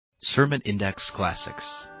Sermon Index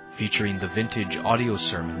Classics, featuring the vintage audio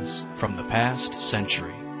sermons from the past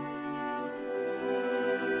century.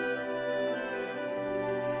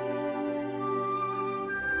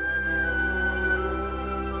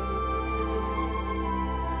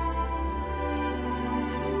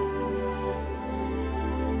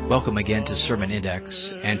 Welcome again to Sermon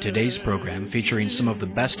Index, and today's program featuring some of the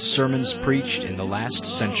best sermons preached in the last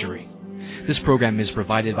century. This program is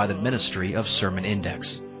provided by the Ministry of Sermon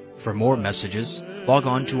Index. For more messages, log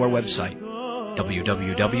on to our website,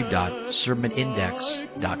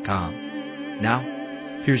 www.sermonindex.com.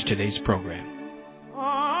 Now, here's today's program.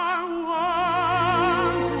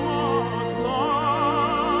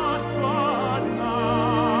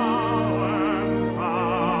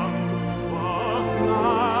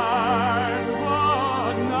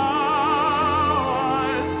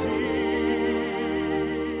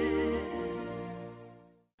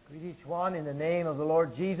 In the name of the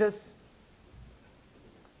Lord Jesus,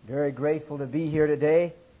 very grateful to be here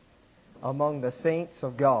today among the saints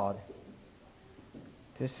of God,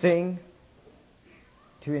 to sing,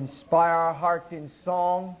 to inspire our hearts in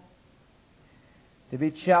song, to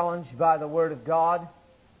be challenged by the Word of God.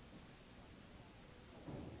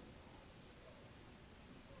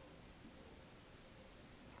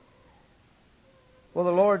 Well,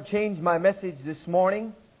 the Lord changed my message this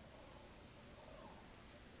morning,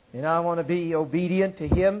 and I want to be obedient to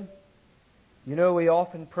Him. You know, we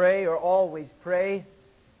often pray, or always pray,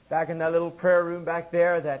 back in that little prayer room back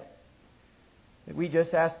there, that we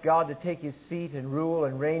just ask God to take His seat and rule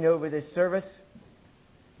and reign over this service.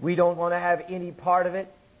 We don't want to have any part of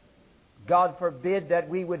it. God forbid that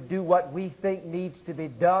we would do what we think needs to be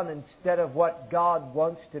done instead of what God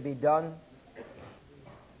wants to be done.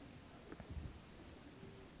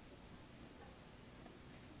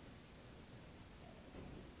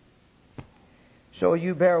 So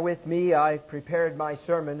you bear with me. I prepared my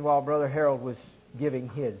sermon while Brother Harold was giving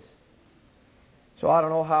his. So I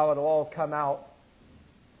don't know how it'll all come out,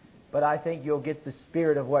 but I think you'll get the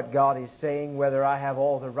spirit of what God is saying, whether I have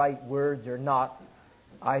all the right words or not.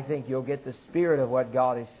 I think you'll get the spirit of what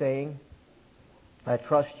God is saying. I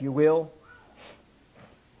trust you will.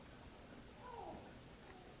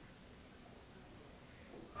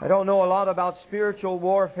 I don't know a lot about spiritual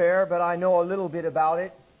warfare, but I know a little bit about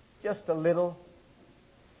it, just a little.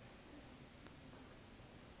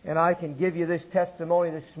 And I can give you this testimony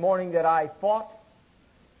this morning that I fought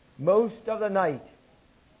most of the night.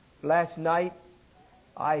 Last night,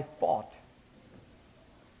 I fought.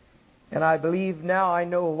 And I believe now I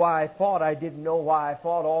know why I fought. I didn't know why I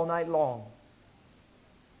fought all night long.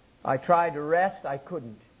 I tried to rest, I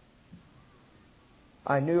couldn't.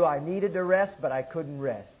 I knew I needed to rest, but I couldn't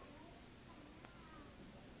rest.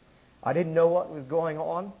 I didn't know what was going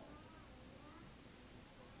on,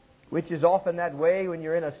 which is often that way when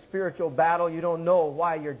you're in a spiritual battle. You don't know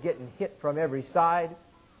why you're getting hit from every side.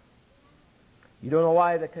 You don't know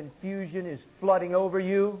why the confusion is flooding over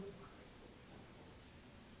you.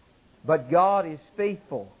 But God is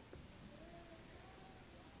faithful.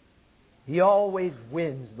 He always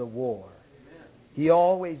wins the war. He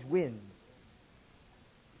always wins.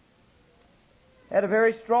 Had a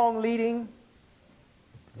very strong leading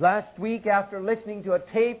last week after listening to a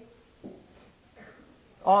tape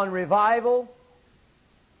on revival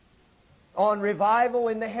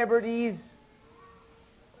in the Hebrides.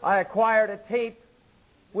 I acquired a tape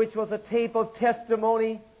which was a tape of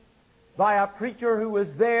testimony by a preacher who was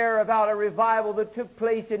there about a revival that took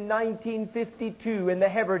place in 1952 in the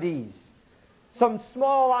Hebrides, some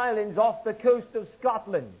small islands off the coast of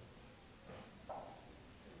Scotland.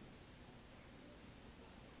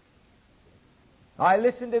 I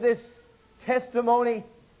listened to this testimony,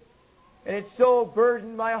 and it so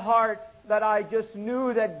burdened my heart that I just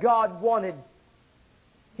knew that God wanted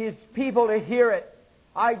His people to hear it.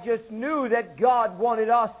 I just knew that God wanted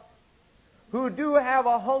us who do have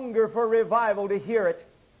a hunger for revival to hear it.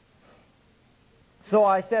 So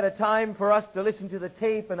I set a time for us to listen to the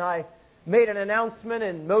tape, and I made an announcement,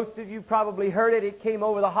 and most of you probably heard it. It came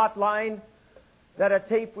over the hotline that a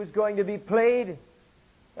tape was going to be played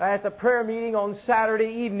at the prayer meeting on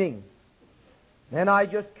Saturday evening. And I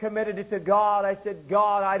just committed it to God. I said,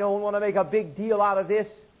 God, I don't want to make a big deal out of this,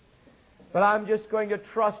 but I'm just going to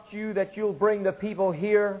trust You that You'll bring the people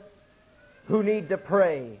here who need to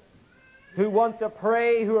pray, who want to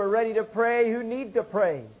pray, who are ready to pray, who need to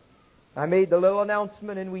pray. I made the little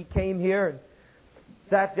announcement, and we came here and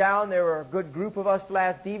sat down. There were a good group of us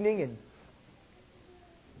last evening and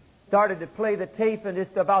started to play the tape, and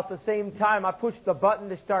just about the same time I pushed the button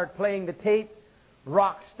to start playing the tape,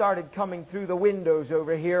 rocks started coming through the windows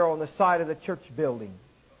over here on the side of the church building.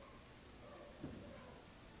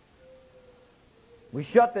 We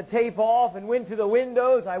shut the tape off and went to the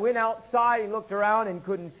windows. I went outside and looked around and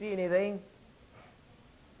couldn't see anything.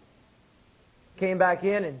 Came back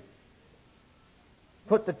in and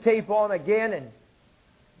put the tape on again, and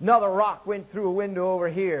another rock went through a window over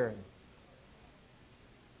here.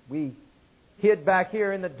 We hid back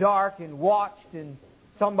here in the dark and watched, and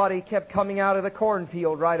somebody kept coming out of the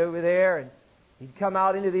cornfield right over there, and he'd come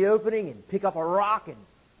out into the opening and pick up a rock and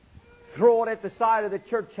throw it at the side of the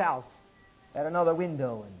church house at another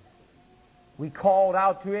window. And we called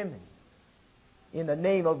out to him in the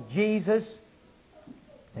name of Jesus,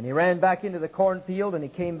 and he ran back into the cornfield, and he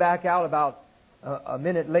came back out about a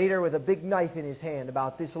minute later with a big knife in his hand,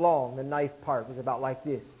 about this long. The knife part was about like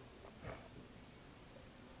this,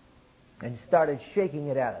 and started shaking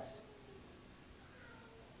it at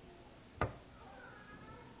us.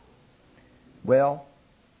 Well,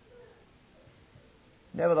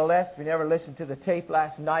 nevertheless, we never listened to the tape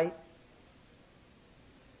last night.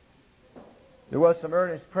 There was some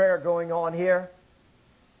earnest prayer going on here,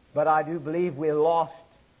 but I do believe we lost.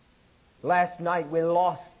 Last night we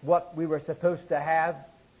lost what we were supposed to have.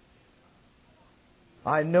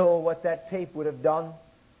 I know what that tape would have done.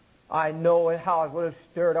 I know how it would have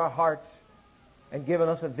stirred our hearts and given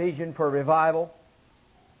us a vision for revival.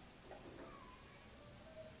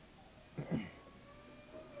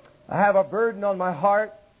 I have a burden on my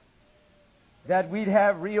heart that we'd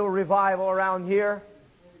have real revival around here.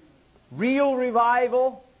 Real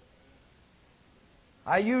revival.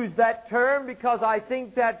 I use that term because I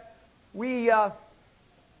think that we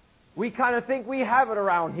kind of think we have it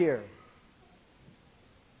around here.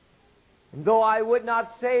 And though I would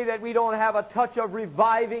not say that we don't have a touch of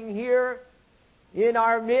reviving here in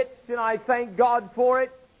our midst, and I thank God for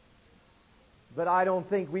it, but I don't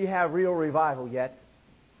think we have real revival yet.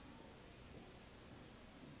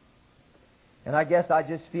 And I guess I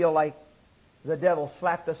just feel like the devil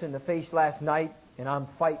slapped us in the face last night, and I'm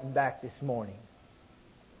fighting back this morning.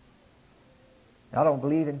 I don't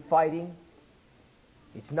believe in fighting.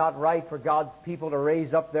 It's not right for God's people to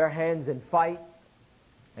raise up their hands and fight.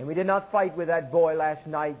 And we did not fight with that boy last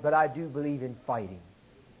night, but I do believe in fighting.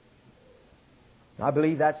 I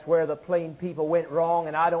believe that's where the plain people went wrong,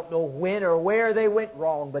 and I don't know when or where they went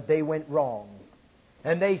wrong, but they went wrong.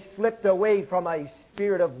 And they slipped away from a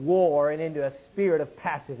spirit of war and into a spirit of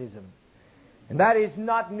pacifism. And that is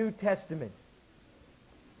not New Testament.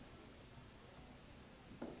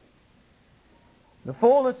 The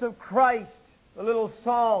fullness of Christ, the little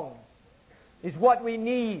song, is what we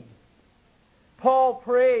need. Paul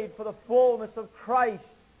prayed for the fullness of Christ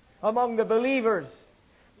among the believers.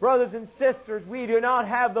 Brothers and sisters, we do not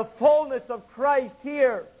have the fullness of Christ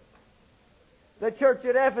here. The church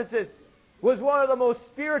at Ephesus was one of the most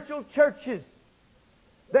spiritual churches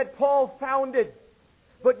that Paul founded.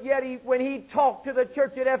 But yet, when he talked to the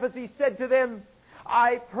church at Ephesus, he said to them,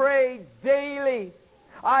 I pray daily.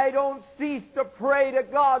 I don't cease to pray to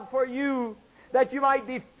God for you, that you might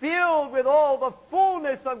be filled with all the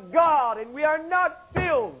fullness of God. And we are not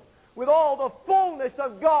filled with all the fullness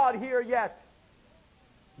of God here yet.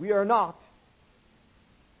 We are not.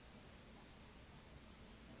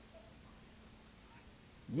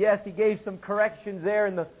 Yes, he gave some corrections there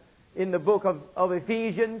in the book of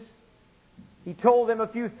Ephesians. He told them a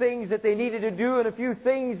few things that they needed to do and a few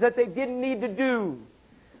things that they didn't need to do.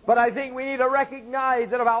 But I think we need to recognize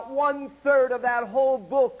that about 1/3 of that whole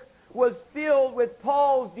book was filled with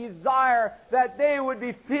Paul's desire that they would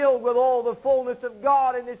be filled with all the fullness of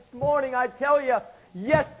God. And this morning I tell you,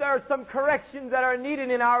 yes, there are some corrections that are needed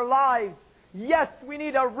in our lives. Yes, we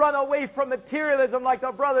need to run away from materialism like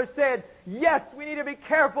the brother said. Yes, we need to be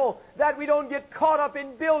careful that we don't get caught up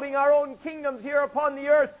in building our own kingdoms here upon the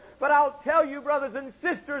earth. But I'll tell you, brothers and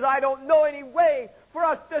sisters, I don't know any way for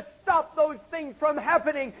us to stop those things from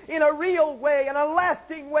happening in a real way, in a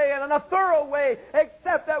lasting way, and in a thorough way,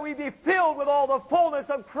 except that we be filled with all the fullness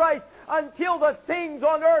of Christ until the things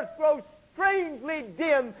on earth grow strangely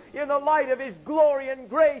dim in the light of His glory and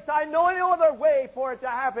grace. I know no other way for it to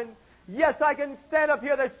happen. Yes, I can stand up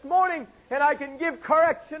here this morning and I can give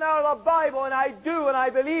correction out of the Bible, and I do, and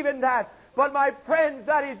I believe in that. But my friends,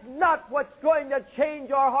 that is not what's going to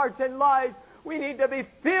change our hearts and lives. We need to be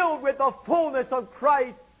filled with the fullness of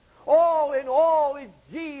Christ. All in all is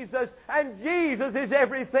Jesus, and Jesus is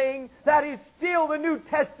everything. That is still the New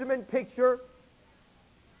Testament picture.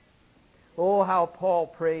 Oh, how Paul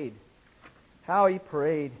prayed. How he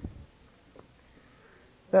prayed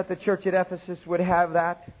that the church at Ephesus would have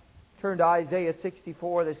that. Turn to Isaiah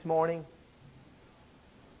 64 this morning.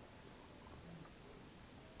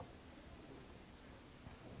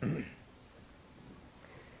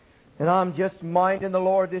 And I'm just minding the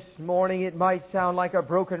Lord this morning. It might sound like a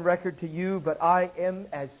broken record to you, but I am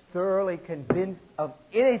as thoroughly convinced of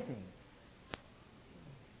anything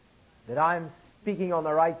that I'm speaking on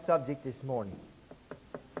the right subject this morning.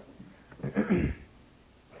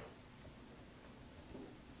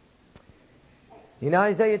 In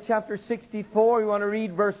Isaiah chapter 64, we want to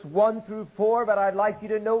read verse 1 through 4, but I'd like you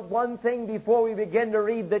to note one thing before we begin to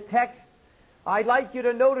read the text. I'd like you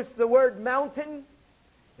to notice the word mountain.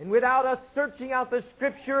 And without us searching out the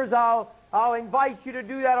Scriptures, I'll invite you to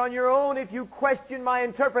do that on your own if you question my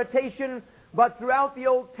interpretation. But throughout the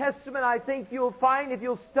Old Testament, I think you'll find, if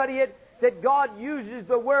you'll study it, that God uses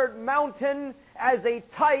the word mountain as a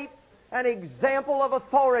type, an example of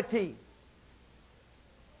authority.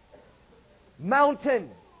 Mountain.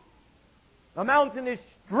 A mountain is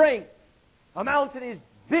strength. A mountain is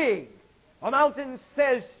big. A mountain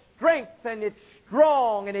says strength, and it's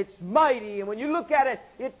strong, and it's mighty. And when you look at it,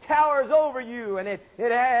 it towers over you, and it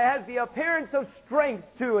has the appearance of strength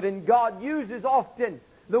to it. And God uses often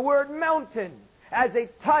the word mountain as a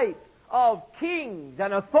type of kings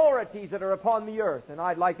and authorities that are upon the earth. And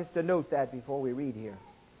I'd like us to note that before we read here.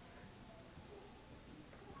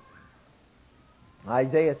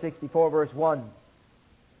 Isaiah 64 verse 1.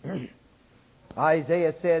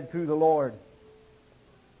 Isaiah said through the Lord,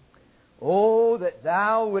 "Oh, that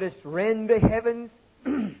thou wouldest rend the heavens,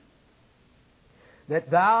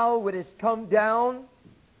 that thou wouldest come down,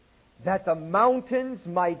 that the mountains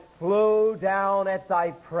might flow down at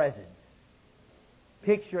thy presence."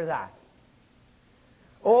 Picture that.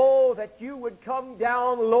 Oh, that you would come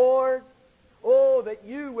down, Lord. Oh, that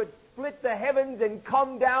you would split the heavens and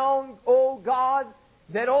come down, oh God,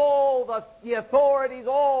 that all the authorities,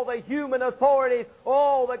 all the human authorities,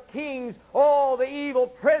 all the kings, all the evil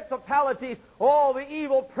principalities, all the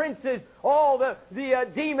evil princes, all the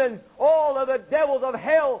demons, all of the devils of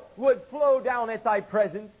hell would flow down at thy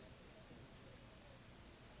presence.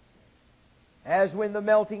 As when the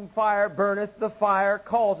melting fire burneth, the fire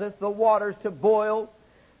causeth the waters to boil,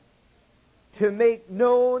 to make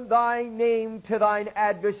known thy name to thine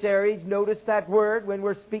adversaries. Notice that word when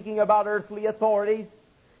we're speaking about earthly authorities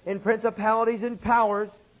and principalities and powers.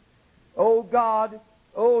 O God,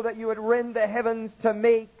 oh, that you would rend the heavens to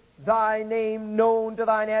make thy name known to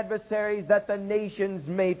thine adversaries, that the nations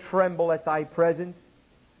may tremble at thy presence.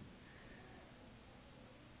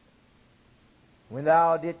 When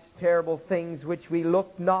thou didst terrible things which we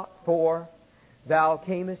looked not for, thou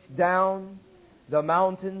camest down, the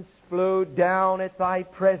mountains flowed down at thy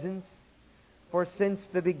presence. For since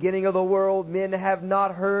the beginning of the world men have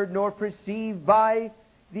not heard nor perceived by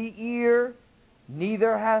the ear,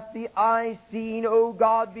 neither hath the eye seen, O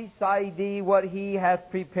God, beside thee, what he hath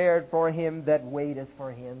prepared for him that waiteth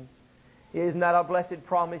for him. Isn't that a blessed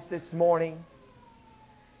promise this morning?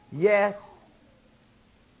 Yes.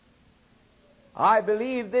 I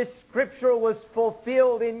believe this scripture was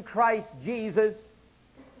fulfilled in Christ Jesus.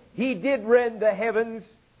 He did rend the heavens.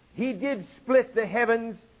 He did split the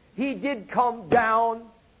heavens. He did come down.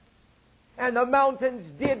 And the mountains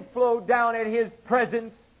did flow down at His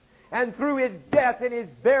presence. And through His death and His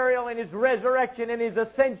burial and His resurrection and His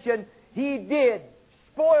ascension, He did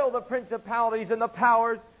spoil the principalities and the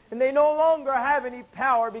powers. And they no longer have any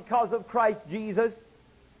power because of Christ Jesus.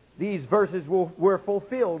 These verses were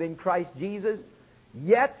fulfilled in Christ Jesus.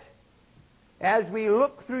 Yet, as we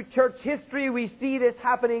look through church history, we see this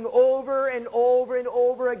happening over and over and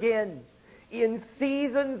over again. In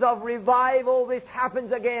seasons of revival, this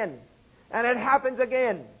happens again. And it happens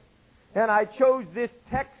again. And I chose this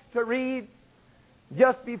text to read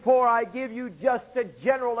just before I give you just a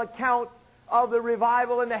general account of the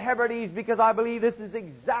revival in the Hebrides, because I believe this is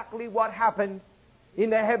exactly what happened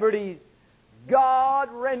in the Hebrides. God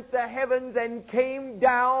rent the heavens and came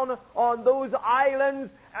down on those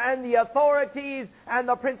islands, and the authorities and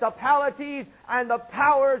the principalities and the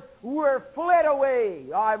powers were fled away.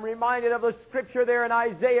 I'm reminded of the scripture there in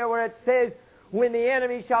Isaiah where it says, when the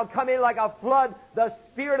enemy shall come in like a flood, the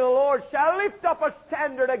Spirit of the Lord shall lift up a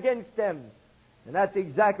standard against them. And that's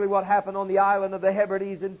exactly what happened on the island of the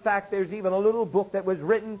Hebrides. In fact, there's even a little book that was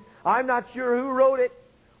written. I'm not sure who wrote it.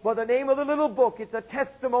 Well, the name of the little book, it's a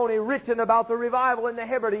testimony written about the revival in the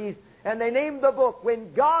Hebrides. And they named the book,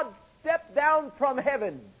 When God Stepped Down from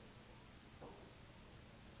Heaven.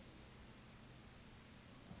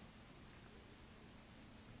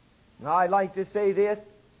 Now, I'd like to say this.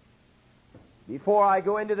 Before I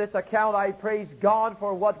go into this account, I praise God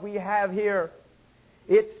for what we have here.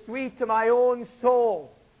 It's sweet to my own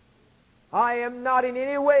soul. I am not in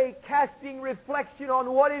any way casting reflection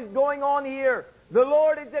on what is going on here. The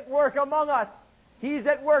Lord is at work among us. He's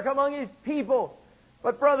at work among His people.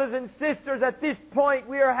 But brothers and sisters, at this point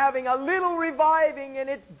we are having a little reviving, and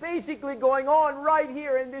it's basically going on right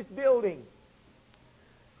here in this building.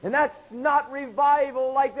 And that's not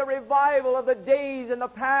revival like the revival of the days in the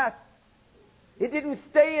past. It didn't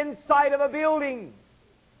stay inside of a building.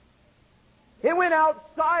 It went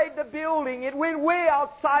outside the building. It went way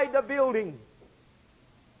outside the building.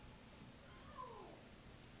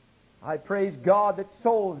 I praise God that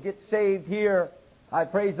souls get saved here. I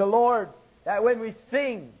praise the Lord that when we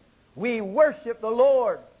sing, we worship the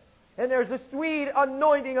Lord. And there's a sweet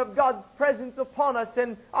anointing of God's presence upon us,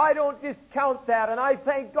 and I don't discount that, and I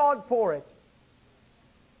thank God for it,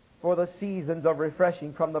 for the seasons of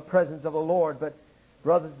refreshing from the presence of the Lord. But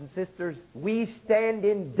brothers and sisters, we stand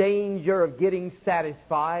in danger of getting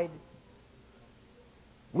satisfied.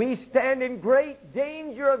 We stand in great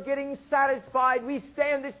danger of getting satisfied. We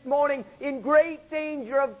stand this morning in great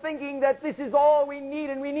danger of thinking that this is all we need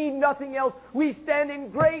and we need nothing else. We stand in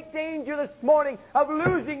great danger this morning of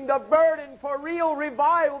losing the burden for real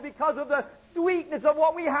revival because of the sweetness of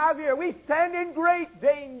what we have here. We stand in great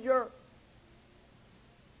danger.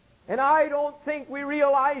 And I don't think we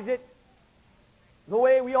realize it the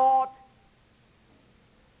way we ought.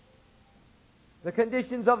 The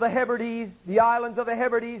conditions of the Hebrides, the islands of the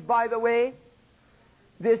Hebrides, by the way,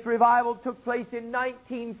 this revival took place in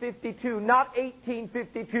 1952, not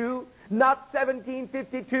 1852, not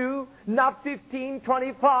 1752, not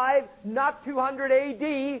 1525, not 200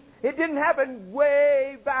 A.D. It didn't happen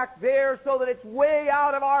way back there so that it's way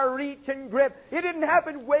out of our reach and grip. It didn't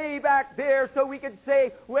happen way back there so we could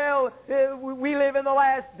say, well, we live in the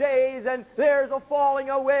last days and there's a falling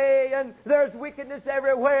away and there's wickedness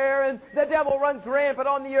everywhere and the devil runs rampant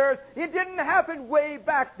on the earth. It didn't happen way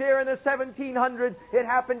back there in the 1700s. It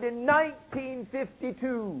happened in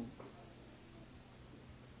 1952.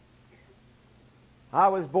 I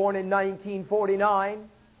was born in 1949,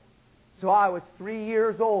 so I was 3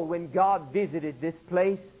 years old when God visited this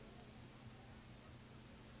place.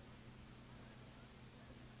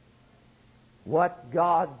 What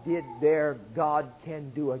God did there, God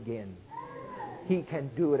can do again. He can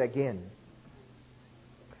do it again.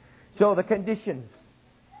 So the conditions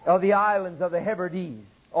of the islands of the Hebrides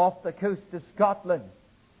off the coast of Scotland,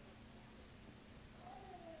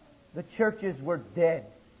 the churches were dead.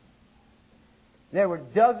 There were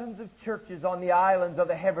dozens of churches on the islands of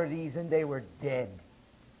the Hebrides, and they were dead.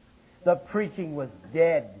 The preaching was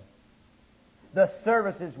dead. The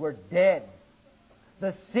services were dead.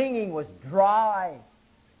 The singing was dry.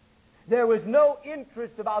 There was no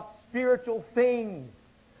interest about spiritual things.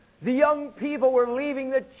 The young people were leaving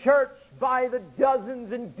the church by the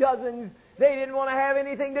dozens and dozens. They didn't want to have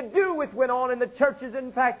anything to do with what went on in the churches.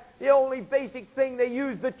 In fact, the only basic thing they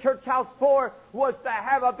used the church house for was to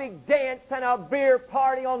have a big dance and a beer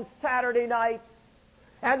party on Saturday nights.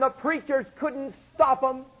 And the preachers couldn't stop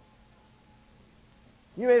them.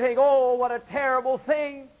 You may think, oh, what a terrible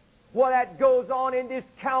thing. Well, that goes on in this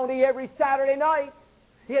county every Saturday night.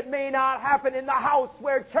 It may not happen in the house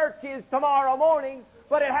where church is tomorrow morning,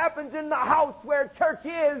 but it happens in the house where church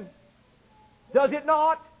is. Does it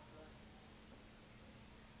not?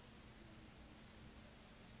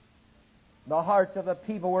 The hearts of the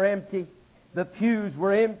people were empty. The pews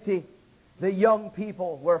were empty. The young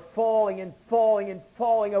people were falling and falling and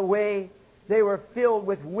falling away. They were filled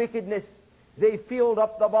with wickedness. They filled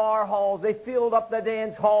up the bar halls. They filled up the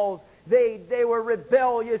dance halls. They were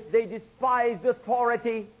rebellious. They despised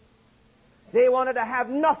authority. They wanted to have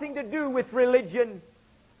nothing to do with religion.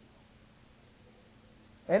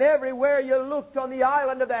 And everywhere you looked on the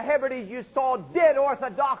island of the Hebrides, you saw dead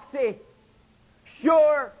orthodoxy.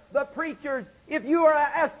 Sure, the preachers, if you were to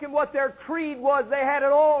ask them what their creed was, they had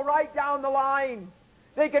it all right down the line.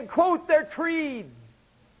 They could quote their creeds.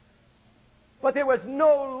 But there was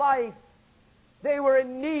no life. They were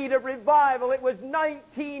in need of revival. It was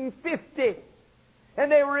 1950,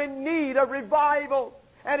 and they were in need of revival.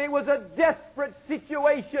 And it was a desperate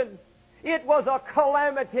situation. It was a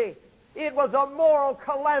calamity. It was a moral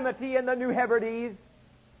calamity in the New Hebrides.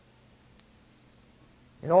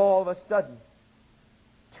 And all of a sudden,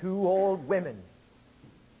 two old women,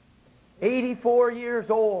 84 years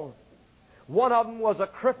old. One of them was a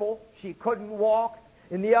cripple. She couldn't walk.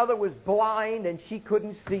 And the other was blind and she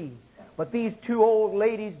couldn't see. But these two old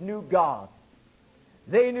ladies knew God.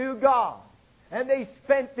 They knew God. And they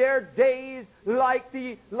spent their days like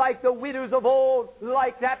the widows of old,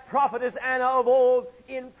 like that prophetess Anna of old,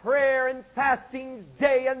 in prayer and fasting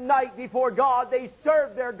day and night before God. They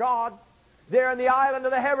served their God there in the island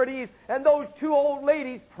of the Hebrides. And those two old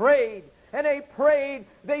ladies prayed. and they prayed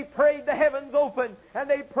the heavens open, and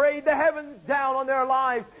they prayed the heavens down on their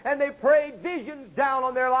lives, and they prayed visions down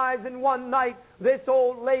on their lives. And one night, this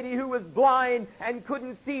old lady who was blind and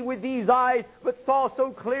couldn't see with these eyes, but saw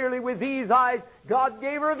so clearly with these eyes, God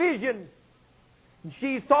gave her a vision. And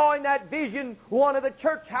she saw in that vision one of the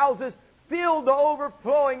church houses filled to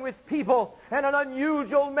overflowing with people, and an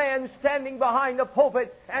unusual man standing behind the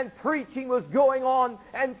pulpit, and preaching was going on,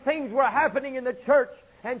 and things were happening in the church.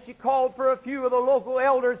 And she called for a few of the local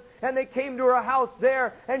elders, and they came to her house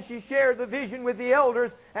there, and she shared the vision with the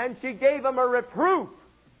elders, and she gave them a reproof.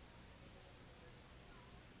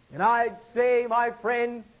 And I'd say, my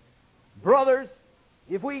friend, brothers,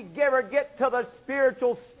 if we ever get to the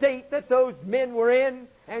spiritual state that those men were in,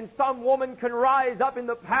 and some woman can rise up in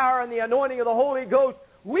the power and the anointing of the Holy Ghost,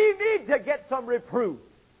 we need to get some reproof.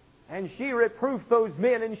 And she reproofed those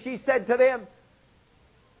men, and she said to them,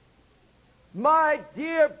 my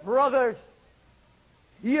dear brothers,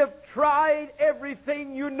 you've tried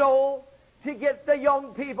everything you know to get the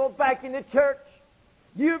young people back in the church.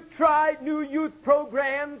 You've tried new youth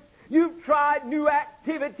programs. You've tried new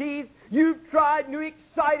activities. You've tried new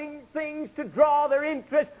exciting things to draw their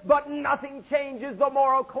interest, but nothing changes the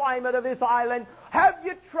moral climate of this island. Have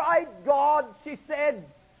you tried God? She said.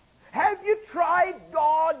 Have you tried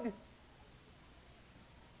God?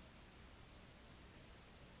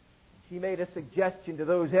 She made a suggestion to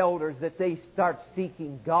those elders that they start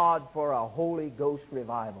seeking God for a Holy Ghost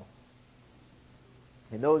revival.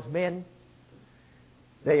 And those men,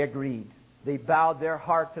 they agreed. They bowed their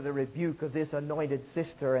heart to the rebuke of this anointed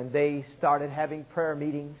sister, and they started having prayer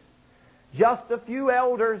meetings. Just a few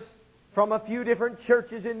elders from a few different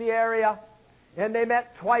churches in the area, and they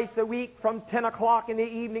met twice a week from 10 o'clock in the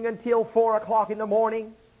evening until 4 o'clock in the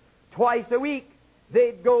morning. Twice a week,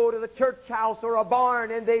 they'd go to the church house or a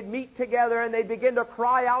barn, and they'd meet together, and they'd begin to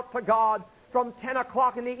cry out to God from 10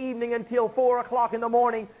 o'clock in the evening until 4 o'clock in the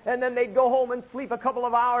morning, and then they'd go home and sleep a couple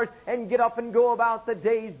of hours and get up and go about the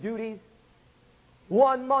day's duties.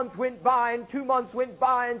 1 month went by, and 2 months went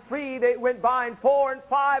by, and 3 they went by, and 4 and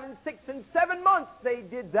 5 and 6 and 7 months they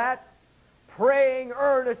did that, praying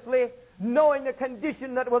earnestly, knowing the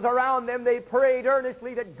condition that was around them. They prayed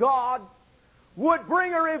earnestly that God would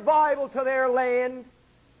bring a revival to their land.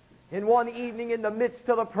 And one evening in the midst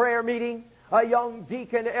of the prayer meeting, a young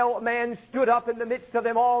deacon man stood up in the midst of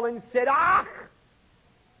them all and said, "Ah,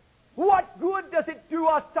 what good does it do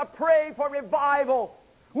us to pray for revival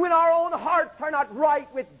when our own hearts are not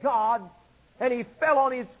right with God?" And he fell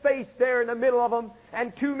on his face there in the middle of them,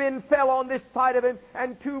 and 2 men fell on this side of him,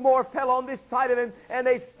 and 2 more fell on this side of him, and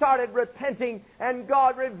they started repenting, and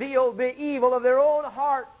God revealed the evil of their own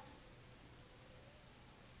hearts.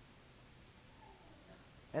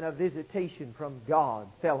 And a visitation from God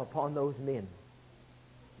fell upon those men.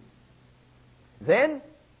 Then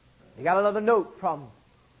they got another note from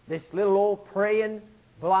this little old praying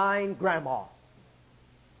blind grandma.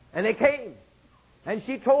 And they came, and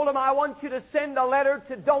she told him, "I want you to send a letter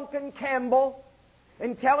to Duncan Campbell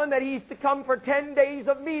and tell him that he's to come for 10 days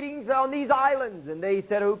of meetings on these islands." And they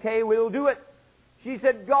said, "Okay, we'll do it." She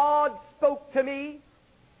said, "God spoke to me.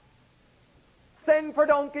 Send for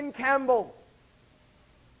Duncan Campbell."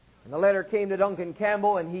 And the letter came to Duncan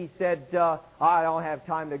Campbell, and he said, "I don't have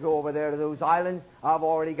time to go over there to those islands. I've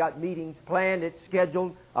already got meetings planned. It's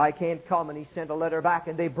scheduled. I can't come." And he sent a letter back,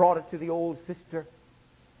 and they brought it to the old sister.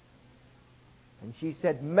 And she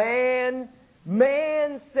said, man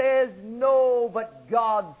says no, but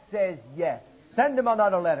God says yes. Send him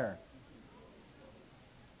another letter."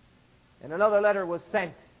 And another letter was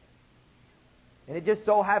sent. And it just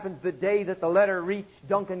so happens the day that the letter reached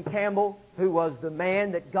Duncan Campbell, who was the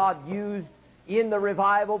man that God used in the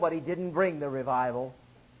revival, but he didn't bring the revival.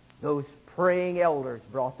 Those praying elders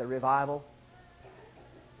brought the revival.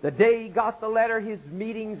 The day he got the letter, his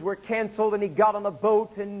meetings were canceled, and he got on a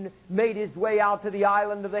boat and made his way out to the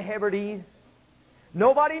island of the Hebrides.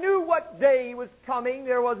 Nobody knew what day he was coming.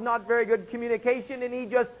 There was not very good communication, and he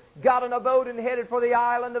just got on a boat and headed for the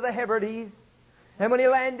island of the Hebrides. And when he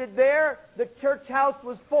landed there, the church house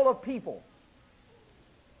was full of people.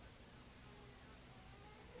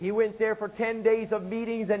 He went there for 10 days of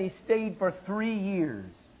meetings, and he stayed for 3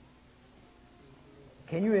 years.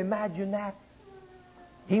 Can you imagine that?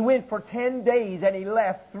 He went for 10 days and he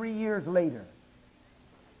left 3 years later.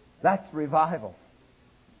 That's revival.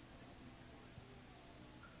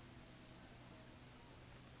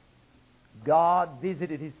 God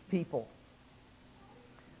visited His people.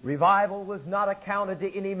 Revival was not accounted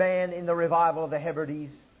to any man in the revival of the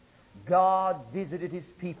Hebrides. God visited His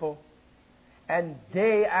people. And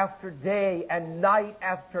day after day and night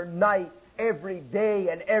after night, every day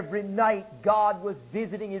and every night God was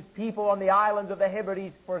visiting His people on the islands of the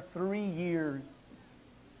Hebrides for 3 years.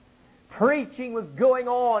 Preaching was going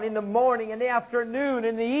on in the morning and the afternoon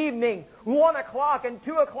and the evening, 1 o'clock and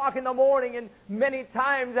 2 o'clock in the morning, and many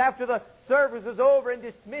times after the service was over and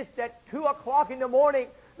dismissed at 2 o'clock in the morning,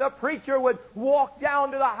 the preacher would walk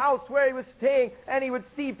down to the house where he was staying, and he would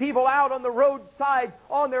see people out on the roadside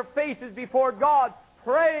on their faces before God,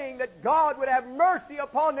 praying that God would have mercy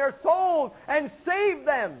upon their souls and save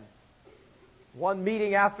them. One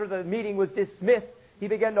meeting, after the meeting was dismissed, he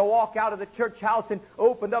began to walk out of the church house and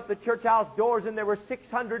opened up the church house doors, and there were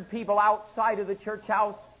 600 people outside of the church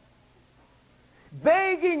house,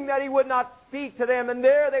 begging that he would not speak to them. And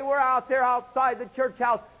there they were out there outside the church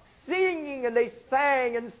house, singing, and they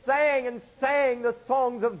sang and sang and sang the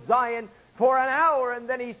songs of Zion for an hour, and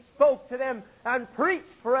then he spoke to them and preached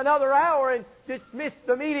for another hour and dismissed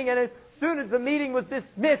the meeting. And as soon as the meeting was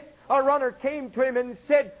dismissed, a runner came to him and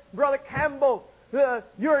said, "Brother Campbell,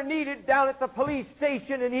 you're needed down at the police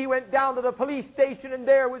station." And he went down to the police station, and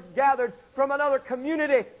there was gathered from another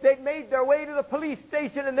community. They'd made their way to the police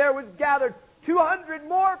station, and there was gathered 200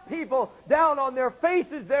 more people down on their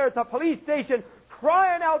faces there at the police station,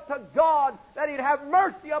 crying out to God that He'd have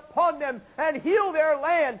mercy upon them and heal their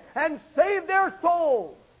land and save their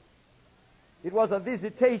souls. It was a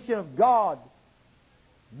visitation of God,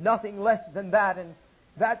 nothing less than that. And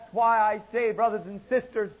that's why I say, brothers and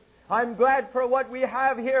sisters, I'm glad for what we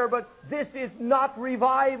have here, but this is not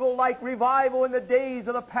revival like revival in the days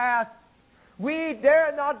of the past. We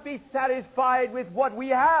dare not be satisfied with what we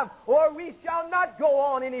have, or we shall not go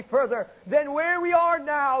on any further than where we are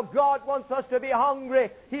now. God wants us to be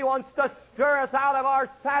hungry. He wants to stir us out of our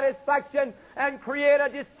satisfaction and create a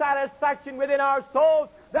dissatisfaction within our souls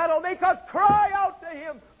that'll make us cry out to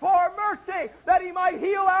Him for mercy, that He might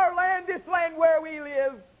heal our land, this land where we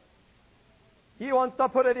live. He wants to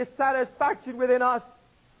put a dissatisfaction within us.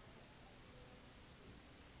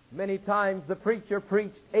 Many times the preacher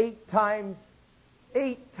preached 8 times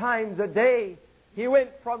a day. He went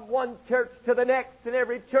from one church to the next, and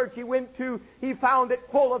every church he went to, he found it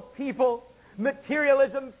full of people.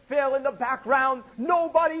 Materialism fell in the background.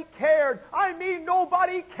 Nobody cared. I mean,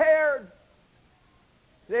 nobody cared.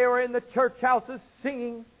 They were in the church houses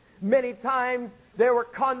singing. Many times there were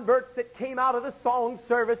converts that came out of the song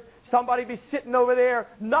service. Somebody be sitting over there,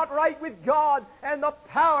 not right with God, and the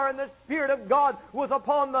power and the Spirit of God was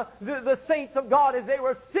upon the saints of God as they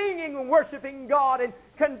were singing and worshiping God, and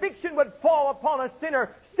conviction would fall upon a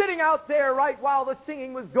sinner sitting out there right while the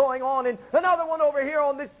singing was going on, and another one over here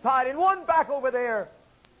on this side, and one back over there.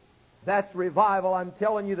 That's revival. I'm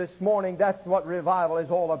telling you this morning, that's what revival is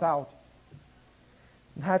all about.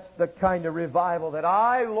 That's the kind of revival that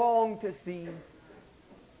I long to see.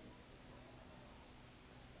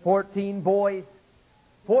 14 boys,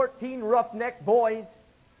 14 roughneck boys,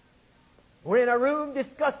 were in a room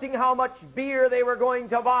discussing how much beer they were going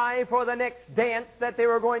to buy for the next dance that they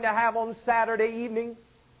were going to have on Saturday evening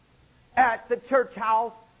at the church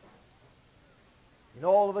house. And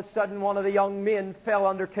all of a sudden, one of the young men fell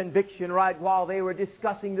under conviction right while they were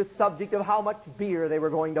discussing the subject of how much beer they were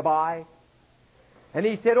going to buy. And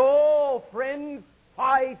he said, "Oh, friends,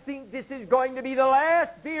 I think this is going to be the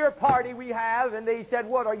last beer party we have." And they said,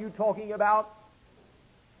 "What are you talking about?"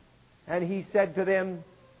 And he said to them,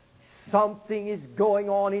 "Something is going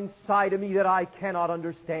on inside of me that I cannot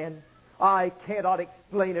understand. I cannot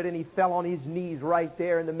explain it." And he fell on his knees right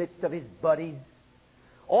there in the midst of his buddies.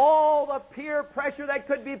 All the peer pressure that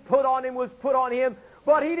could be put on him was put on him,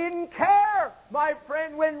 but he didn't care. My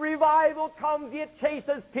friend, when revival comes, it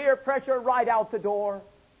chases peer pressure right out the door.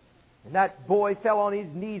 And that boy fell on his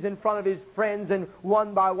knees in front of his friends, and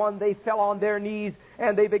one by one they fell on their knees,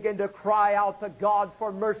 and they began to cry out to God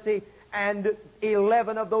for mercy. And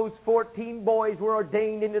 11 of those 14 boys were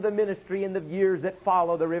ordained into the ministry in the years that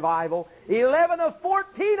followed the revival. 11 of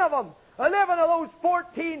 14 of them. 11 of those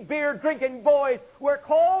 14 beer-drinking boys were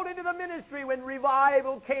called into the ministry when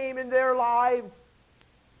revival came in their lives.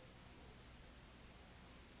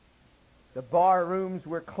 The bar rooms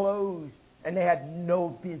were closed, and they had no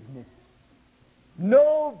business.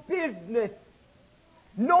 No business.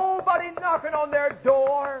 Nobody knocking on their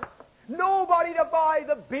door. Nobody to buy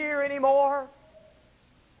the beer anymore.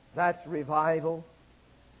 That's revival.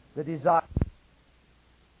 The desire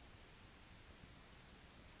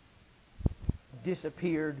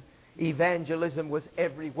disappeared. Evangelism was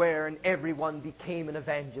everywhere, and everyone became an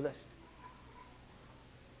evangelist.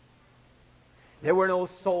 There were no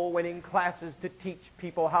soul-winning classes to teach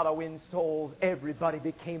people how to win souls. Everybody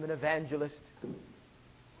became an evangelist.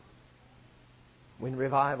 When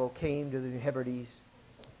revival came to the Hebrides,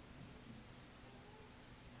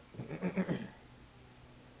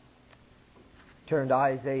 Turn to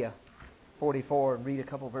Isaiah 44 and read a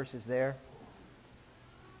couple verses there.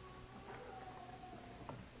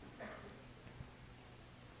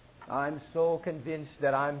 I'm so convinced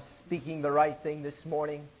that I'm speaking the right thing this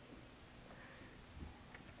morning.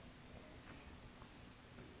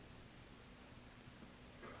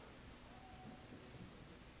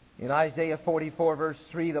 In Isaiah 44 verse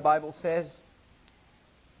 3, the Bible says,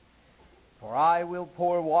 "For I will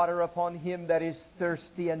pour water upon him that is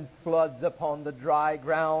thirsty, and floods upon the dry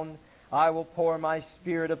ground. I will pour my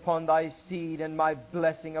Spirit upon thy seed, and my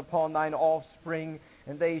blessing upon thine offspring,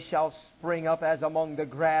 and they shall spring up as among the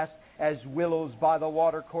grass, as willows by the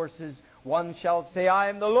watercourses. One shall say, I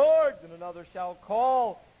am the Lord's, and another shall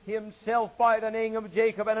call himself by the name of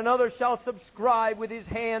Jacob, and another shall subscribe with his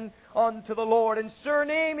hand unto the Lord, and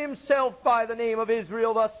surname himself by the name of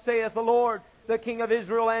Israel. Thus saith the Lord, the King of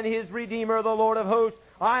Israel and his Redeemer, the Lord of hosts.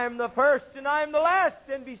 I am the first, and I am the last,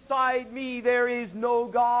 and beside me there is no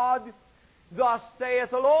God. Thus saith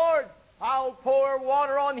the Lord, I'll pour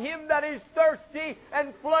water on him that is thirsty,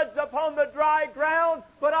 and floods upon the dry ground.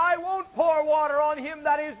 But I won't pour water on him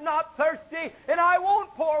that is not thirsty, and I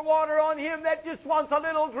won't pour water on him that just wants a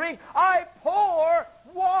little drink. I pour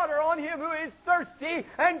water on him who is thirsty,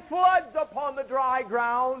 and floods upon the dry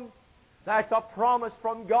ground." That's a promise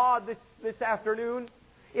from God this afternoon.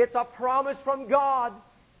 It's a promise from God.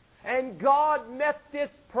 And God met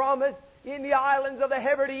this promise in the islands of the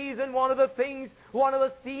Hebrides, and one of the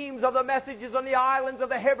themes of the messages on the islands of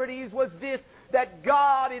the Hebrides was this, that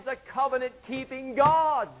God is a covenant-keeping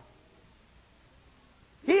God.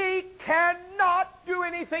 He cannot do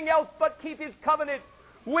anything else but keep His covenant.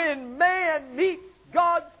 When man meets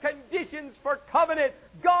God's conditions for covenant,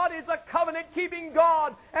 God is a covenant-keeping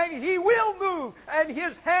God, and He will move, and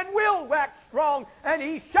His hand will wax strong, and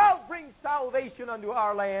He shall bring salvation unto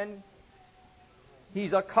our land.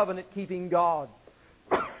 He's a covenant-keeping God.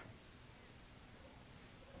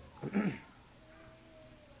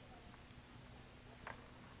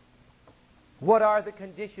 What are the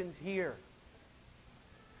conditions here?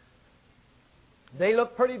 They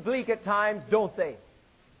look pretty bleak at times, don't they?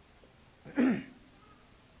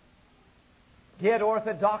 Get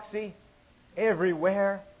orthodoxy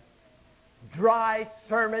everywhere. Dry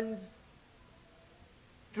sermons.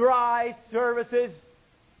 Dry services.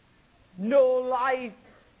 No life.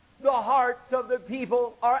 The hearts of the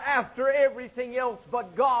people are after everything else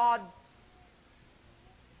but God.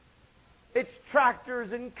 It's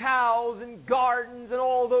tractors and cows and gardens and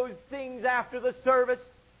all those things after the service.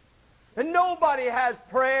 And nobody has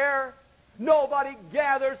prayer. Nobody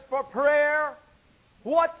gathers for prayer.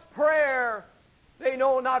 What's prayer? They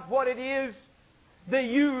know not what it is. The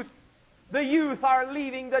youth are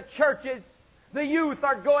leaving the churches. The youth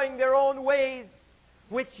are going their own ways.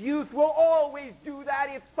 Which youth will always do that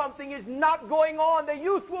if something is not going on. The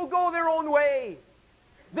youth will go their own way.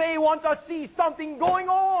 They want to see something going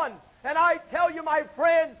on. And I tell you, my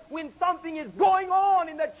friend, when something is going on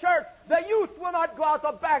in the church, the youth will not go out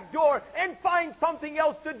the back door and find something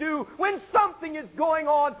else to do. When something is going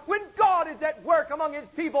on, when God is at work among His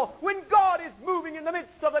people, when God is moving in the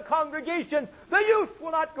midst of the congregation, the youth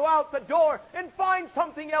will not go out the door and find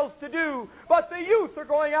something else to do. But the youth are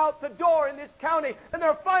going out the door in this county, and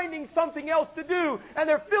they're finding something else to do, and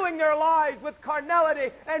they're filling their lives with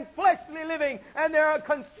carnality and fleshly living, and they're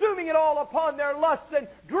consuming it all upon their lusts and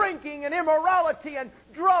drinking and immorality and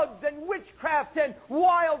drugs and witchcraft and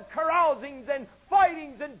wild carousings and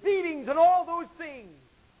fightings and beatings and all those things.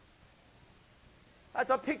 That's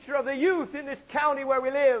a picture of the youth in this county where we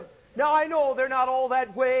live. Now I know they're not all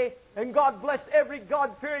that way, and God bless every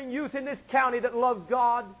God-fearing youth in this county that loves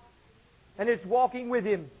God and is walking with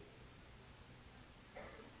Him.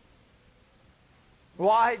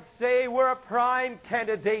 Well, I'd say we're a prime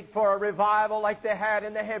candidate for a revival like they had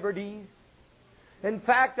in the Hebrides. In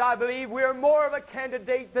fact, I believe we're more of a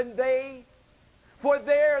candidate than they. For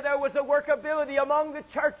there was a workability among the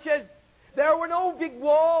churches. There were no big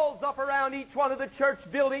walls up around each one of the church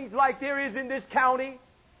buildings like there is in this county.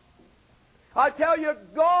 I tell you,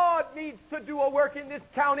 God needs to do a work in this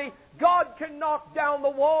county. God can knock down the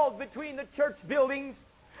walls between the church buildings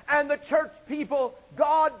and the church people.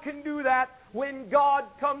 God can do that. When God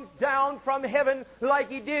comes down from heaven like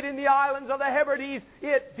He did in the islands of the Hebrides,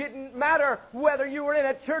 it didn't matter whether you were in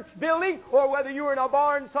a church building or whether you were in a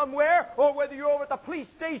barn somewhere or whether you were over at the police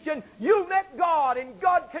station. You met God, and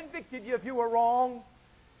God convicted you if you were wrong.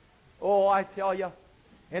 Oh, I tell you,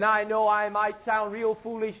 and I know I might sound real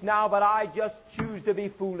foolish now, but I just choose to be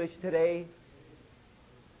foolish today.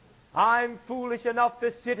 I'm foolish enough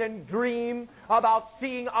to sit and dream about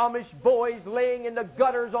seeing Amish boys laying in the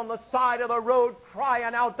gutters on the side of the road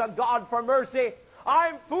crying out to God for mercy.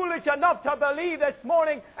 I'm foolish enough to believe this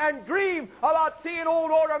morning and dream about seeing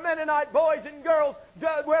old order Mennonite boys and girls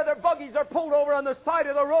where their buggies are pulled over on the side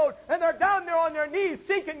of the road and they're down there on their knees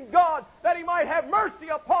seeking God that He might have mercy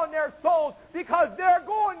upon their souls because they're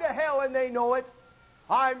going to hell and they know it.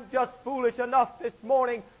 I'm just foolish enough this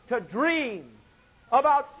morning to dream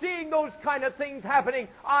about seeing those kind of things happening.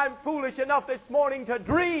 I'm foolish enough this morning to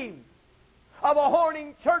dream of a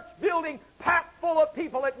Horning church building packed full of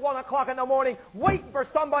people at 1 o'clock in the morning waiting for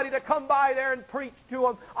somebody to come by there and preach to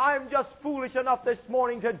them. I'm just foolish enough this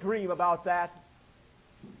morning to dream about that.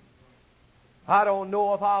 I don't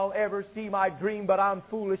know if I'll ever see my dream, but I'm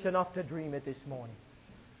foolish enough to dream it this morning.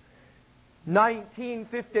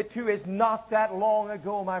 1952 is not that long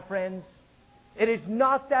ago, my friends. It is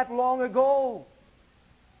not that long ago.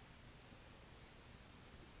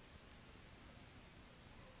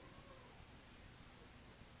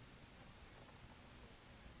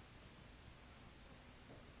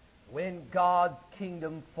 When God's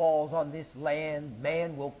kingdom falls on this land,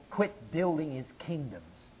 man will quit building his kingdoms.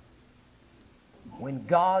 When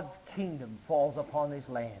God's kingdom falls upon this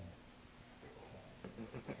land.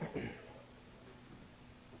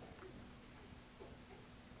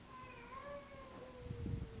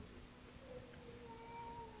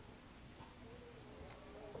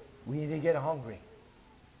 We need to get hungry.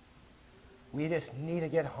 We just need to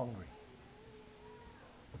get hungry.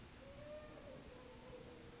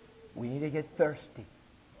 We need to get thirsty.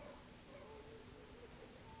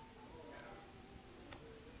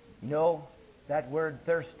 You know, that word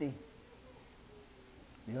thirsty,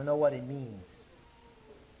 you don't know what it means.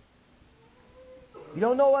 You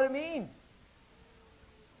don't know what it means.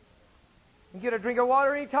 I can get a drink of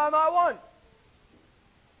water anytime I want.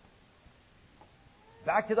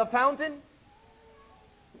 Back to the fountain.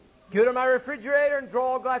 Go to my refrigerator and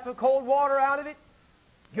draw a glass of cold water out of it.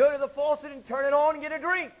 Go to the faucet and turn it on and get a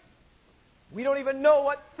drink. We don't even know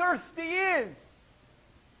what thirsty is.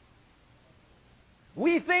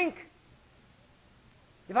 We think,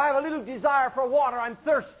 if I have a little desire for water, I'm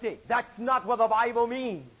thirsty. That's not what the Bible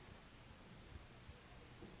means.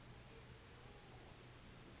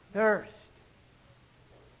 Thirst.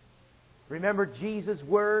 Remember Jesus'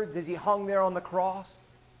 words as He hung there on the cross?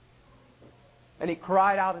 And He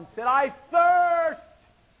cried out and said, I thirst!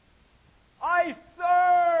 I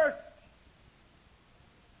thirst!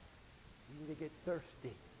 We need to get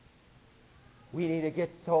thirsty. We need to get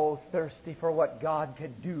so thirsty for what God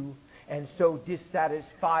can do and so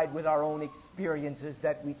dissatisfied with our own experiences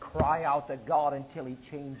that we cry out to God until He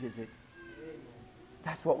changes it.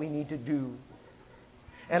 That's what we need to do.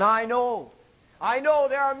 And I know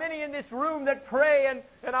there are many in this room that pray,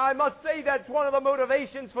 and I must say that's one of the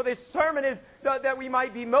motivations for this sermon is that we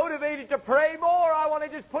might be motivated to pray more. I want to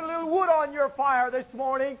just put a little wood on your fire this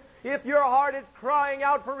morning. If your heart is crying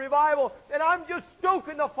out for revival, then I'm just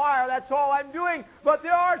stoking the fire. That's all I'm doing. But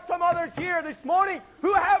there are some others here this morning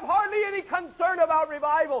who have hardly any concern about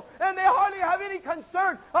revival, and they hardly have any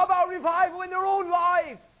concern about revival in their own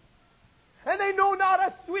lives. And they know not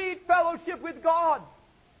a sweet fellowship with God.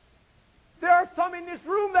 There are some in this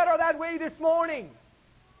room that are that way this morning.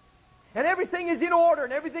 And everything is in order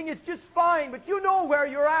and everything is just fine, but you know where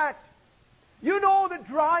you're at. You know the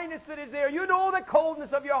dryness that is there. You know the coldness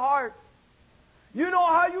of your heart. You know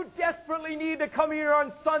how you desperately need to come here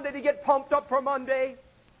on Sunday to get pumped up for Monday.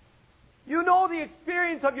 You know the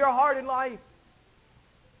experience of your heart in life.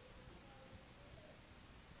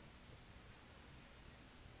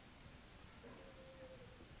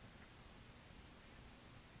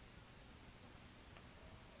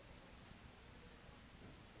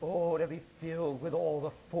 Oh, to be filled with all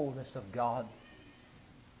the fullness of God.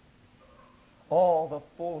 All the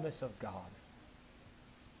fullness of God.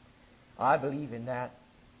 I believe in that.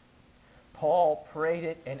 Paul prayed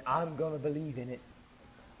it, and I'm going to believe in it.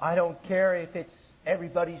 I don't care if it's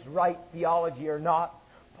everybody's right theology or not.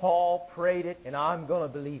 Paul prayed it, and I'm going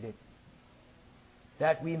to believe it.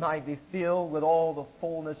 That we might be filled with all the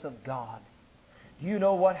fullness of God. Do you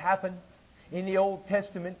know what happened in the Old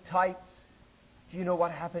Testament types? Do you know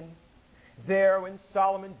what happened? There when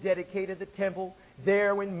Solomon dedicated the temple,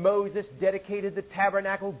 there when Moses dedicated the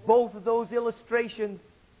tabernacle, both of those illustrations.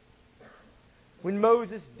 When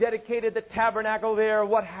Moses dedicated the tabernacle there,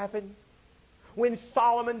 what happened? When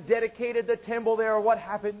Solomon dedicated the temple there, what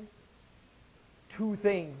happened? Two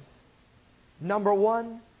things. Number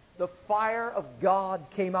one, the fire of God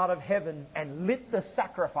came out of heaven and lit the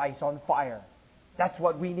sacrifice on fire. That's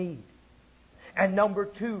what we need. And number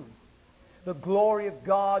two, The glory of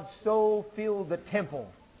God so filled the temple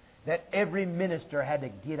that every minister had to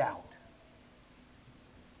get out.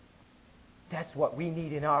 That's what we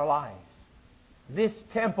need in our lives. This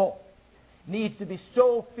temple needs to be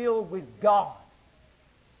so filled with God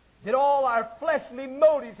that all our fleshly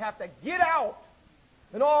motives have to get out,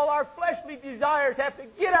 and all our fleshly desires have to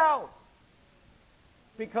get out,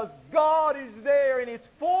 because God is there in His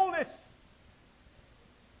fullness.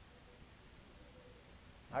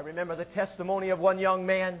 I remember the testimony of one young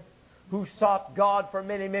man who sought God for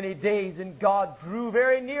many, many days, and God drew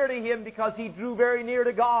very near to him because he drew very near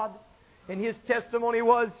to God. And his testimony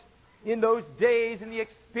was, in those days, in the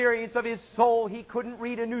experience of his soul, he couldn't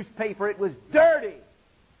read a newspaper. It was dirty.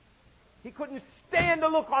 He couldn't stand to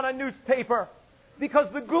look on a newspaper because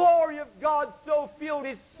the glory of God so filled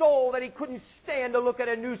his soul that he couldn't stand to look at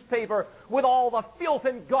a newspaper with all the filth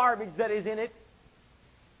and garbage that is in it.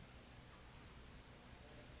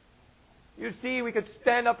 You see, we could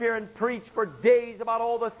stand up here and preach for days about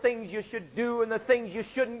all the things you should do and the things you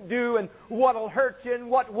shouldn't do, and what'll hurt you and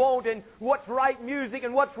what won't, and what's right music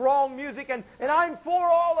and what's wrong music, and I'm for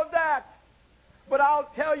all of that. But I'll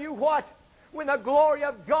tell you what, when the glory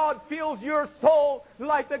of God fills your soul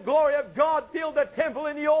like the glory of God filled the temple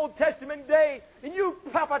in the Old Testament day, and you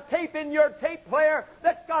pop a tape in your tape player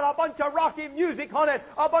that's got a bunch of rocky music on it,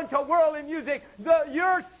 a bunch of worldly music,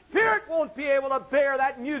 your spirit won't be able to bear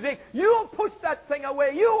that music. You'll push that thing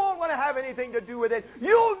away. You won't want to have anything to do with it.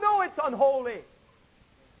 You'll know it's unholy.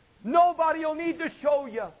 Nobody will need to show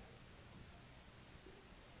you.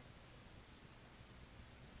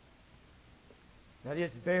 That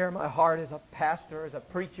is bare my heart as a pastor, as a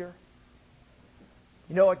preacher.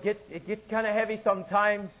 You know, it gets kind of heavy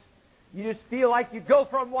sometimes. You just feel like you go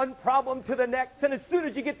from one problem to the next, and as soon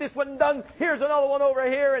as you get this one done, here's another one over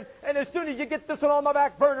here, and as soon as you get this one on the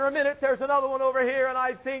back burner a minute, there's another one over here, and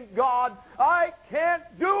I think, God, I can't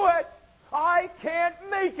do it. I can't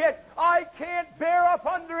make it. I can't bear up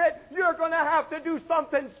under it. You're going to have to do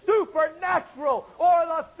something supernatural, or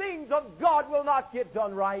the things of God will not get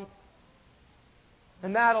done right.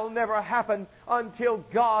 And that'll never happen until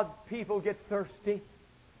God's people get thirsty,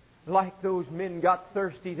 like those men got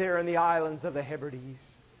thirsty there in the islands of the Hebrides.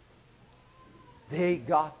 They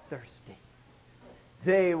got thirsty.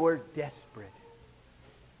 They were desperate.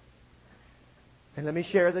 And let me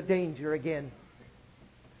share the danger again.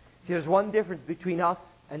 See, there's one difference between us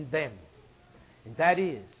and them. And that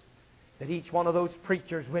is that each one of those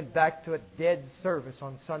preachers went back to a dead service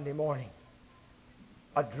on Sunday morning.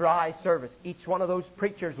 A dry service. Each one of those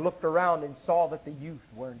preachers looked around and saw that the youth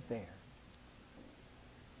weren't there.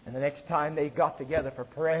 And the next time they got together for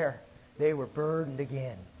prayer, they were burdened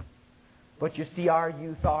again. But you see, our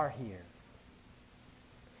youth are here.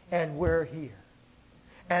 And we're here.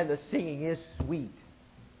 And the singing is sweet.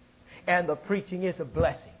 And the preaching is a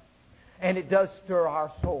blessing. And it does stir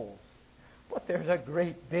our souls. But there's a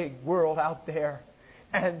great big world out there.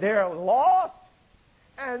 And they're lost.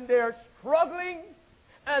 And they're struggling.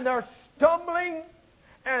 And they're stumbling.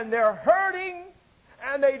 And they're hurting.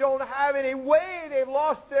 And they don't have any way. They've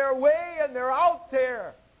lost their way, and they're out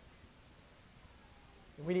there.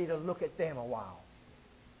 We need to look at them a while,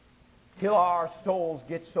 till our souls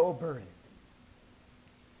get so burdened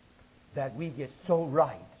that we get so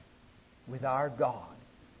right with our God,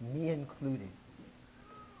 me included,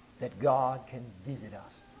 that God can visit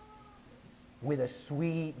us with a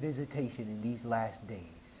sweet visitation in these last days.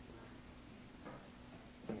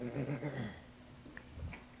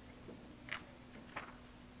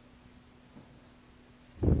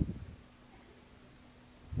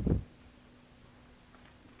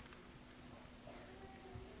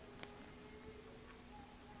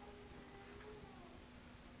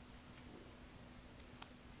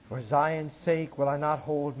 For Zion's sake will I not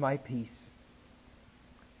hold my peace.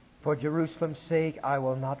 For Jerusalem's sake I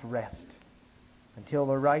will not rest, until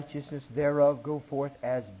the righteousness thereof go forth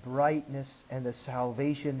as brightness, and the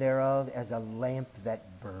salvation thereof as a lamp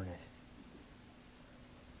that burneth.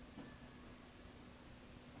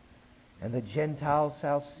 And the Gentiles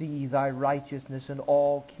shall see thy righteousness, and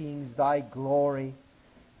all kings thy glory.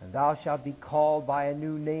 And thou shalt be called by a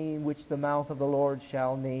new name, which the mouth of the Lord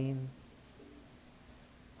shall name.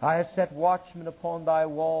 I have set watchmen upon thy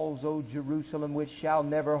walls, O Jerusalem, which shall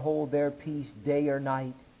never hold their peace day or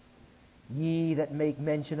night. Ye that make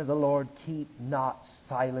mention of the Lord, keep not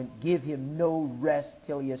silent. Give him no rest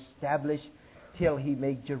till he establish, till he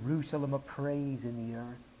make Jerusalem a praise in the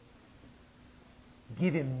earth.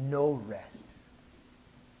 Give him no rest.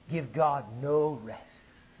 Give God no rest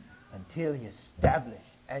until he establish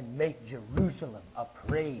and make Jerusalem a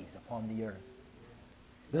praise upon the earth.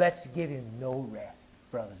 Let's give him no rest,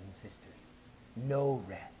 brothers and sisters. no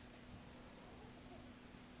rest.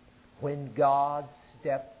 When God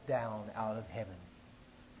stepped down out of heaven,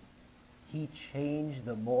 He changed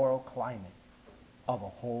the moral climate of a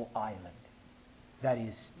whole island that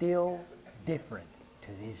is still different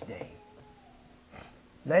to this day.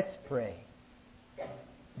 Let's pray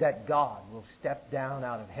that God will step down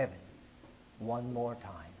out of heaven one more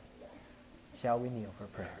time. Shall we kneel for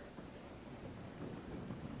prayer?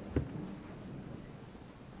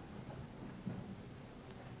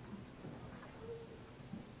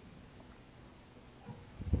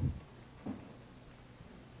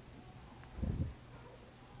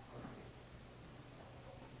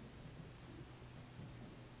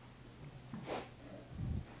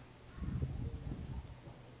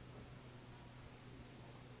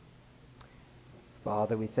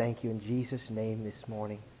 Father, we thank you in Jesus' name this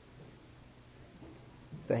morning.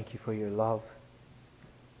 Thank you for your love.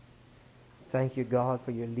 Thank you, God,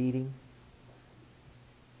 for your leading.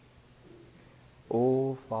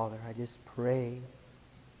 Oh, Father, I just pray,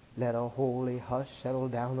 let a holy hush settle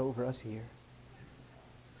down over us here.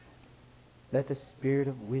 Let the spirit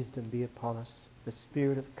of wisdom be upon us, the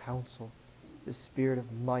spirit of counsel, the spirit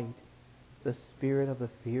of might, the spirit of the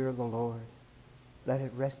fear of the Lord. Let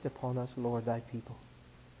it rest upon us, Lord, thy people.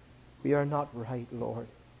 We are not right, Lord.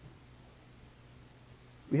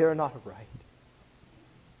 We are not right.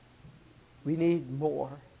 We need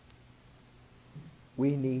more.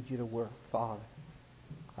 We need you to work, Father.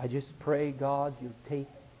 I just pray, God, you'll take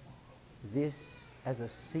this as a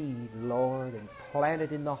seed, Lord, and plant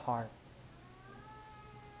it in the heart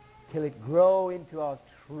till it grow into a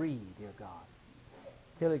tree, dear God.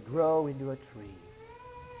 Till it grow into a tree.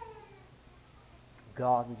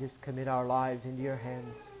 God, we just commit our lives into your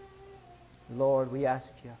hands. Lord, we ask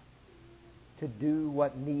you to do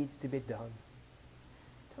what needs to be done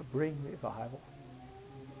to bring revival.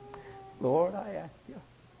 Lord, I ask you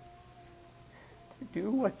to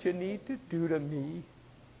do what you need to do to me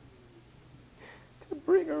to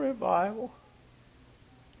bring a revival,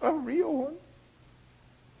 a real one.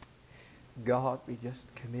 God, we just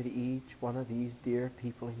commit each one of these dear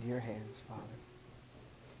people into your hands, Father.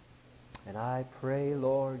 And I pray,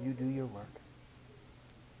 Lord, you do your work.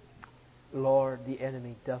 Lord, the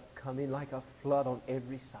enemy doth come in like a flood on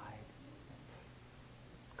every side.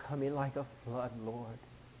 Come in like a flood, Lord.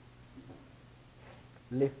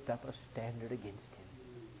 Lift up a standard against him.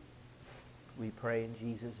 We pray in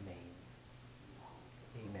Jesus' name.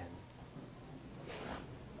 Amen.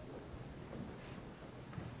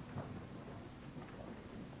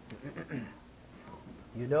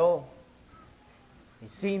 You know, it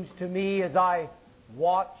seems to me as I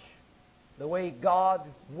watch the way God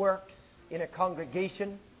works in a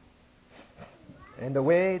congregation and the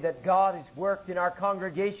way that God has worked in our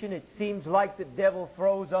congregation, it seems like the devil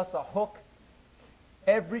throws us a hook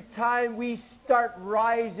every time we start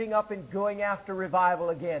rising up and going after revival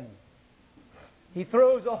again. He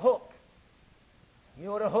throws a hook. You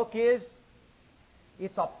know what a hook is?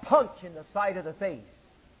 It's a punch in the side of the face.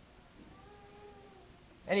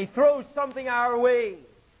 And he throws something our way.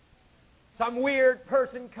 Some weird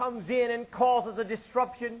person comes in and causes a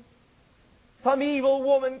disruption. Some evil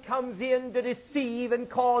woman comes in to deceive and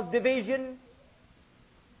cause division.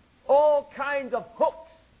 All kinds of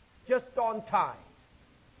hooks just on time.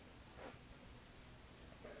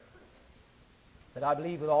 But I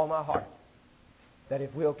believe with all my heart that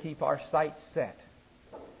if we'll keep our sights set,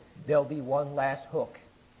 there'll be one last hook,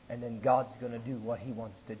 and then God's going to do what He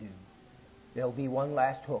wants to do. There'll be one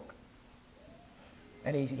last hook.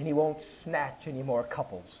 And he won't snatch any more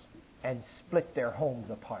couples and split their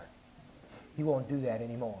homes apart. He won't do that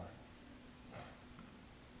anymore.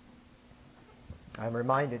 I'm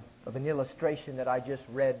reminded of an illustration that I just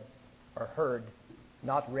read or heard,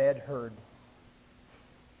 not read, heard,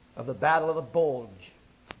 of the Battle of the Bulge.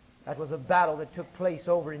 That was a battle that took place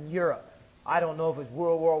over in Europe. I don't know if it was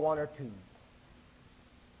World War I or II.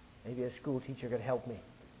 Maybe a school teacher could help me.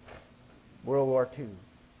 World War II.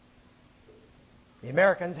 The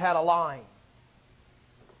Americans had a line.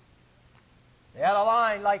 They had a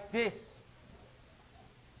line like this.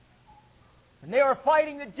 And they were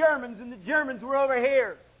fighting the Germans, and the Germans were over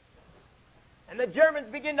here. And the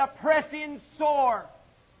Germans began to press in sore.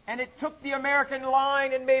 And it took the American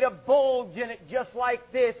line and made a bulge in it just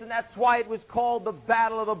like this, and that's why it was called the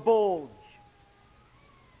Battle of the Bulge.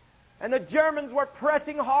 And the Germans were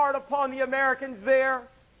pressing hard upon the Americans there.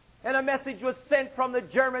 And a message was sent from the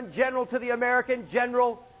German general to the American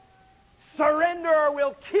general, "Surrender or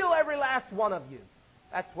we'll kill every last one of you."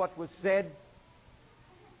 That's what was said.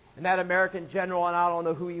 And that American general, and I don't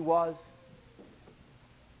know who he was,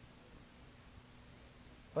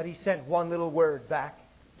 But he sent one little word back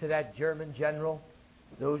to that German general.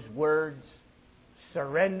 Those words,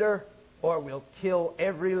 surrender or we'll kill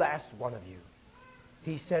every last one of you.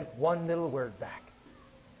 He sent one little word back.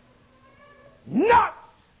 Not!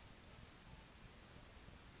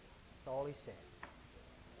 That's all he said.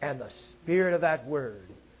 And the spirit of that word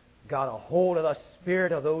got a hold of the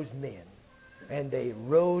spirit of those men. And they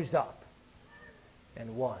rose up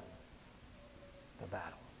and won the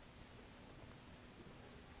battle.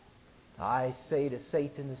 I say to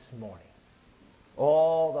Satan this morning,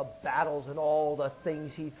 all the battles and all the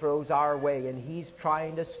things he throws our way, and he's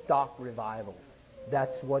trying to stop revival.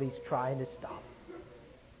 That's what he's trying to stop.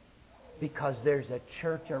 Because there's a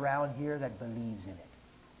church around here that believes in it.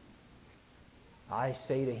 I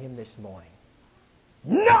say to him this morning,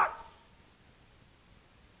 not!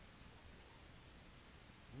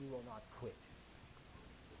 You will not quit.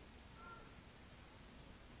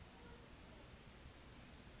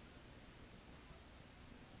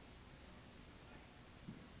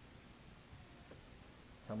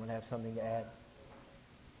 Someone have something to add?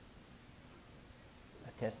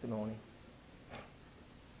 A testimony?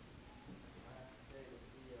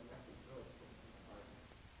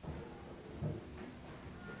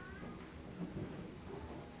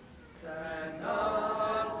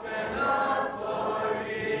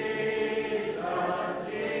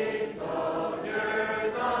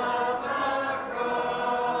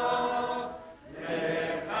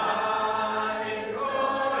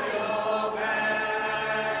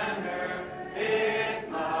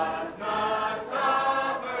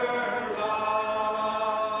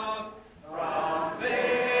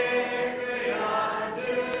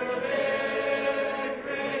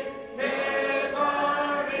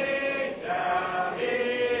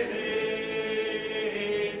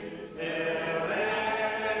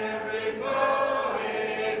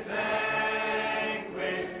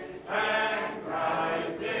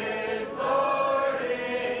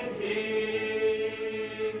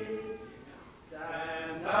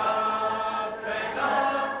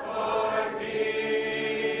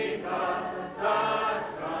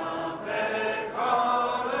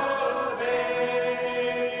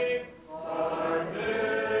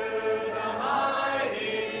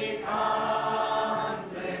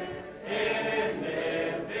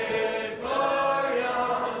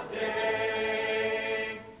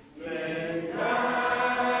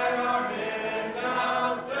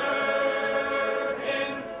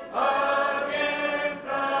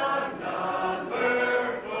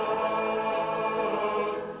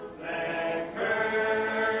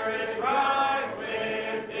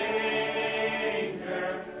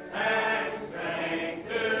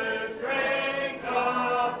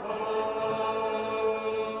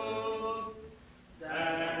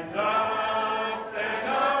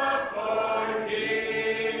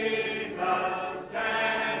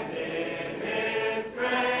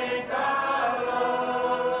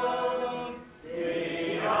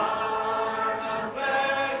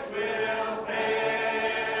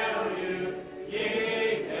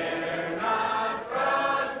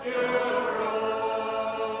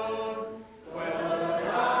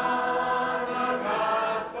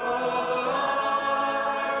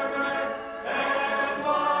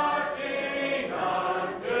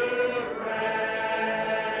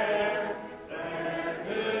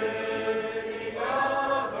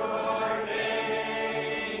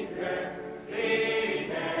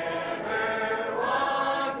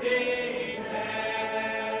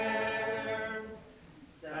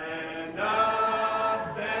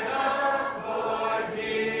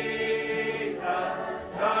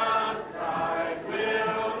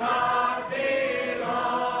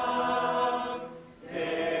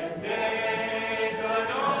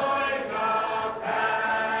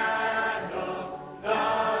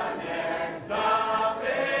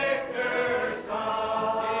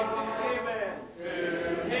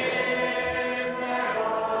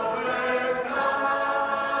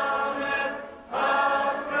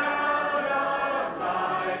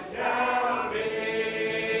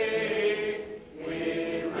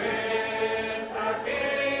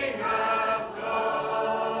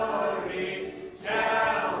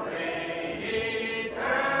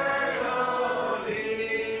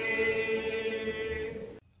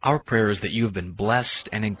 Our prayer is that you have been blessed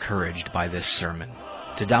and encouraged by this sermon.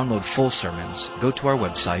 To download full sermons, go to our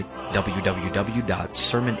website,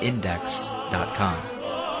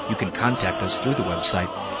 www.sermonindex.com. You can contact us through the website,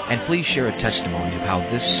 and please share a testimony of how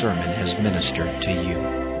this sermon has ministered to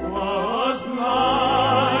you.